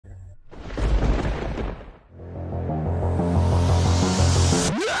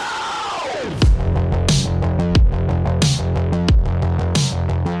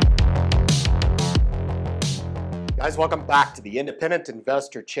welcome back to the Independent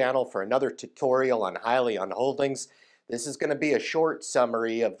Investor channel for another tutorial on Hyliion Holdings. This is going to be a short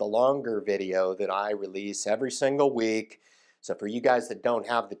summary of the longer video that I release every single week. So for you guys that don't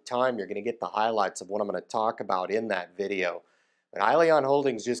have the time, you're going to get the highlights of what I'm going to talk about in that video. But Hyliion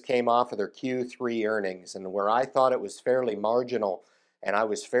Holdings just came off of their Q3 earnings, and where I thought it was fairly marginal and I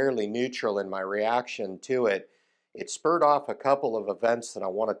was fairly neutral in my reaction to it, it spurred off a couple of events that I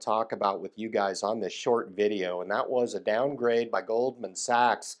want to talk about with you guys on this short video, and that was a downgrade by Goldman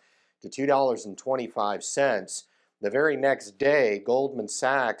Sachs to $2.25. The very next day, Goldman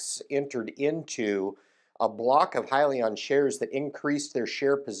Sachs entered into a block of Hyliion shares that increased their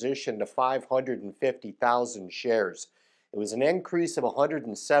share position to 550,000 shares. It was an increase of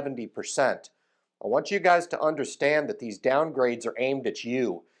 170%. I want you guys to understand that these downgrades are aimed at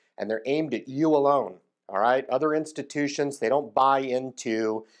you, and they're aimed at you alone. All right, other institutions, they don't buy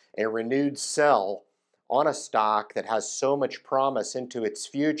into a renewed sell on a stock that has so much promise into its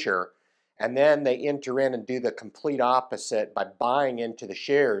future, and then they enter in and do the complete opposite by buying into the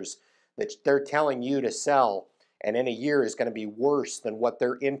shares that they're telling you to sell, and in a year is going to be worse than what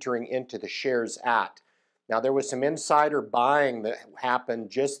they're entering into the shares at. Now, there was some insider buying that happened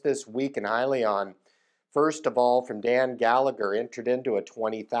just this week in Hyliion. First of all, from Dan Gallagher, entered into a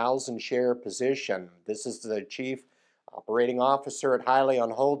 20,000 share position. This is the Chief Operating Officer at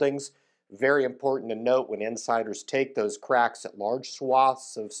Hyliion Holdings. Very important to note when insiders take those cracks at large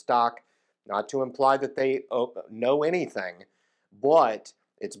swaths of stock, not to imply that they know anything, but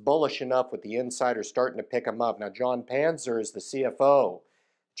it's bullish enough with the insiders starting to pick them up. Now, John Panzer is the CFO,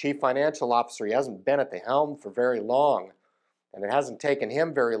 Chief Financial Officer. He hasn't been at the helm for very long. And it hasn't taken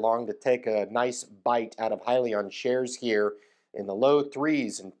him very long to take a nice bite out of Hyliion shares here in the low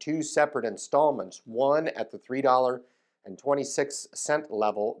threes in two separate installments, one at the $3.26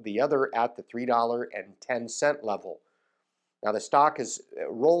 level, the other at the $3.10 level. Now the stock has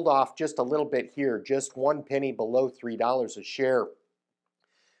rolled off just a little bit here, just 1 penny below $3 a share.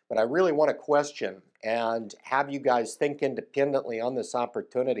 But I really want to question and have you guys think independently on this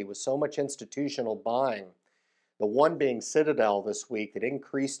opportunity with so much institutional buying. The one being Citadel this week that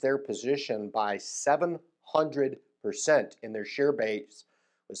increased their position by 700% in their share base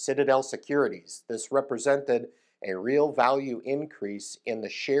was Citadel Securities. This represented a real value increase in the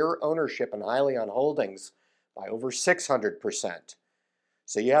share ownership in Hyliion Holdings by over 600%.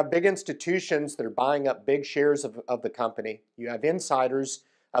 So you have big institutions that are buying up big shares of the company. You have insiders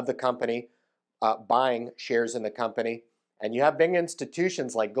of the company buying shares in the company. And you have big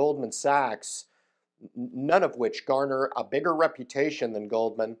institutions like Goldman Sachs, none of which garner a bigger reputation than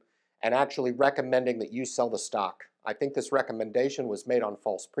Goldman, and actually recommending that you sell the stock. I think this recommendation was made on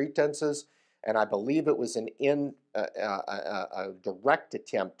false pretenses, and I believe it was a direct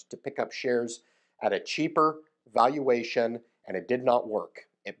attempt to pick up shares at a cheaper valuation, and it did not work.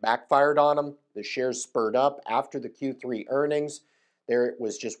 It backfired on them. The shares spurred up after the Q3 earnings. There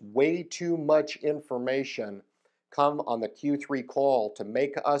was just way too much information come on the Q3 call to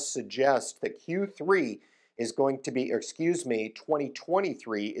make us suggest that Q3 is going to be,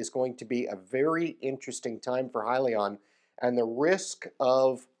 2023 is going to be a very interesting time for Hyliion, and the risk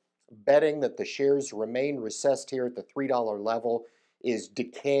of betting that the shares remain recessed here at the $3 level is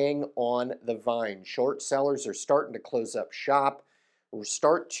decaying on the vine. Short sellers are starting to close up shop,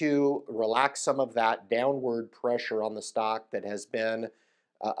 start to relax some of that downward pressure on the stock that has been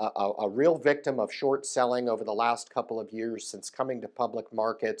a real victim of short selling over the last couple of years since coming to public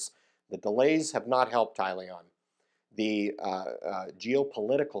markets. The delays have not helped Hyliion. The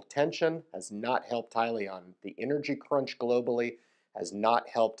geopolitical tension has not helped Hyliion. The energy crunch globally has not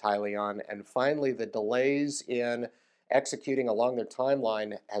helped Hyliion. And finally, the delays in executing along their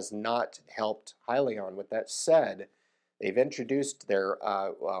timeline has not helped Hyliion. With that said, they've introduced their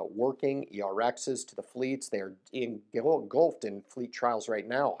working ERXs to the fleets. They are engulfed in fleet trials right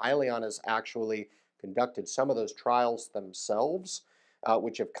now. Hyliion has actually conducted some of those trials themselves,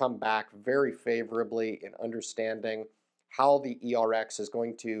 which have come back very favorably in understanding how the ERX is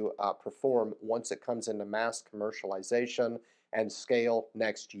going to perform once it comes into mass commercialization and scale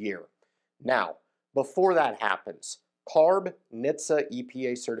next year. Now, before that happens, CARB NHTSA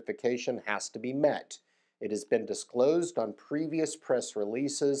EPA certification has to be met. It has been disclosed on previous press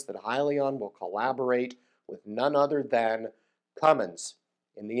releases that Hyliion will collaborate with none other than Cummins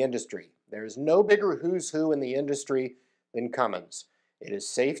in the industry. There is no bigger who's who in the industry than Cummins. It is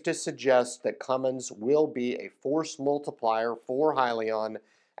safe to suggest that Cummins will be a force multiplier for Hyliion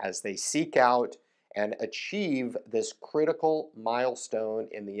as they seek out and achieve this critical milestone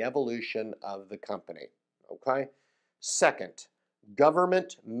in the evolution of the company. Okay? Second,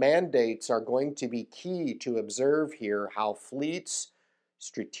 Government mandates are going to be key to observe here how fleets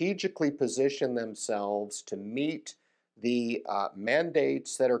strategically position themselves to meet the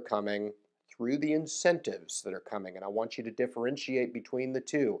mandates that are coming through the incentives that are coming. And I want you to differentiate between the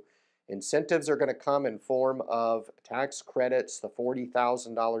two. Incentives are going to come in form of tax credits, the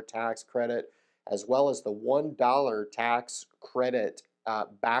 $40,000 tax credit, as well as the $1 tax credit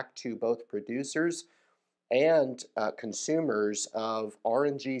back to both producers and consumers of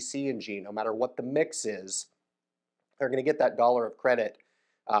RNG, CNG, no matter what the mix is, they're going to get that dollar of credit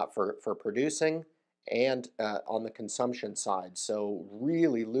for producing and on the consumption side. So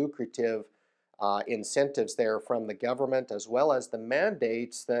really lucrative incentives there from the government, as well as the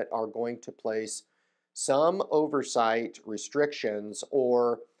mandates that are going to place some oversight restrictions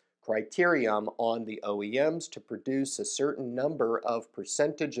or criterion on the OEMs to produce a certain number of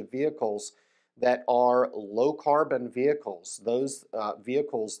percentage of vehicles that are low carbon vehicles, those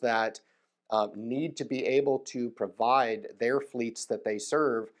vehicles that need to be able to provide their fleets that they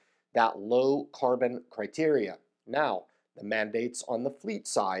serve that low carbon criteria. Now, the mandates on the fleet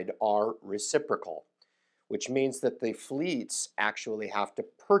side are reciprocal, which means that the fleets actually have to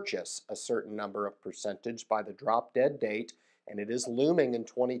purchase a certain number of percentage by the drop dead date, and it is looming in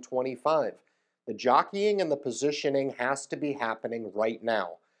 2025. The jockeying and the positioning has to be happening right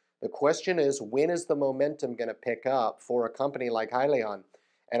now. The question is, when is the momentum going to pick up for a company like Hyliion?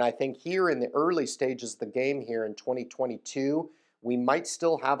 And I think here in the early stages of the game here in 2022, we might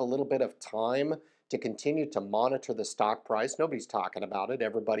still have a little bit of time to continue to monitor the stock price. Nobody's talking about it.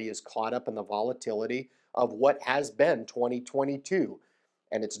 Everybody is caught up in the volatility of what has been 2022.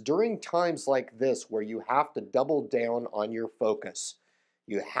 And it's during times like this where you have to double down on your focus.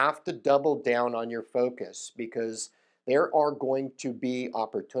 You have to double down on your focus because there are going to be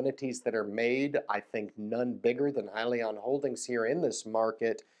opportunities that are made, I think none bigger than Hyliion Holdings here in this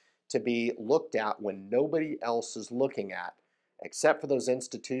market, to be looked at when nobody else is looking at, except for those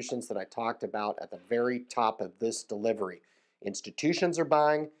institutions that I talked about at the very top of this delivery. Institutions are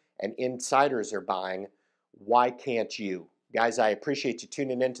buying and insiders are buying. Why can't you? Guys, I appreciate you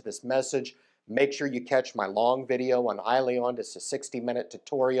tuning into this message. Make sure you catch my long video on Hyliion. It's a 60-minute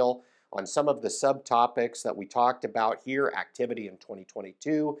tutorial on some of the subtopics that we talked about here, activity in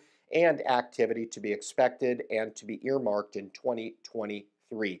 2022 and activity to be expected and to be earmarked in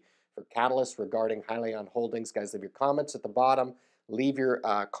 2023. For catalysts regarding Hyliion Holdings, guys, leave your comments at the bottom. Leave your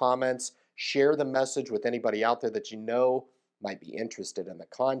comments. Share the message with anybody out there that you know might be interested in the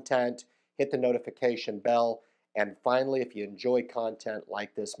content. Hit the notification bell. And finally, if you enjoy content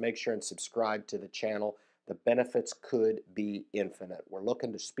like this, make sure and subscribe to the channel. The benefits could be infinite. We're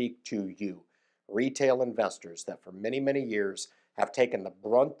looking to speak to you, retail investors that for many, many years have taken the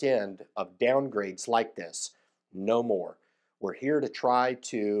brunt end of downgrades like this. No more. We're here to try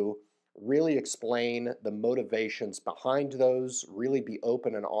to really explain the motivations behind those, really be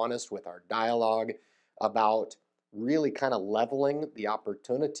open and honest with our dialogue about really kind of leveling the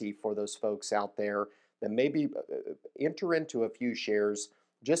opportunity for those folks out there that maybe enter into a few shares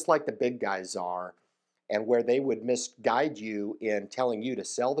just like the big guys are, and where they would misguide you in telling you to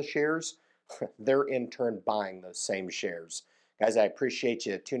sell the shares, they're in turn buying those same shares. Guys, I appreciate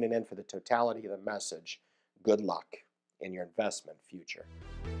you tuning in for the totality of the message. Good luck in your investment future.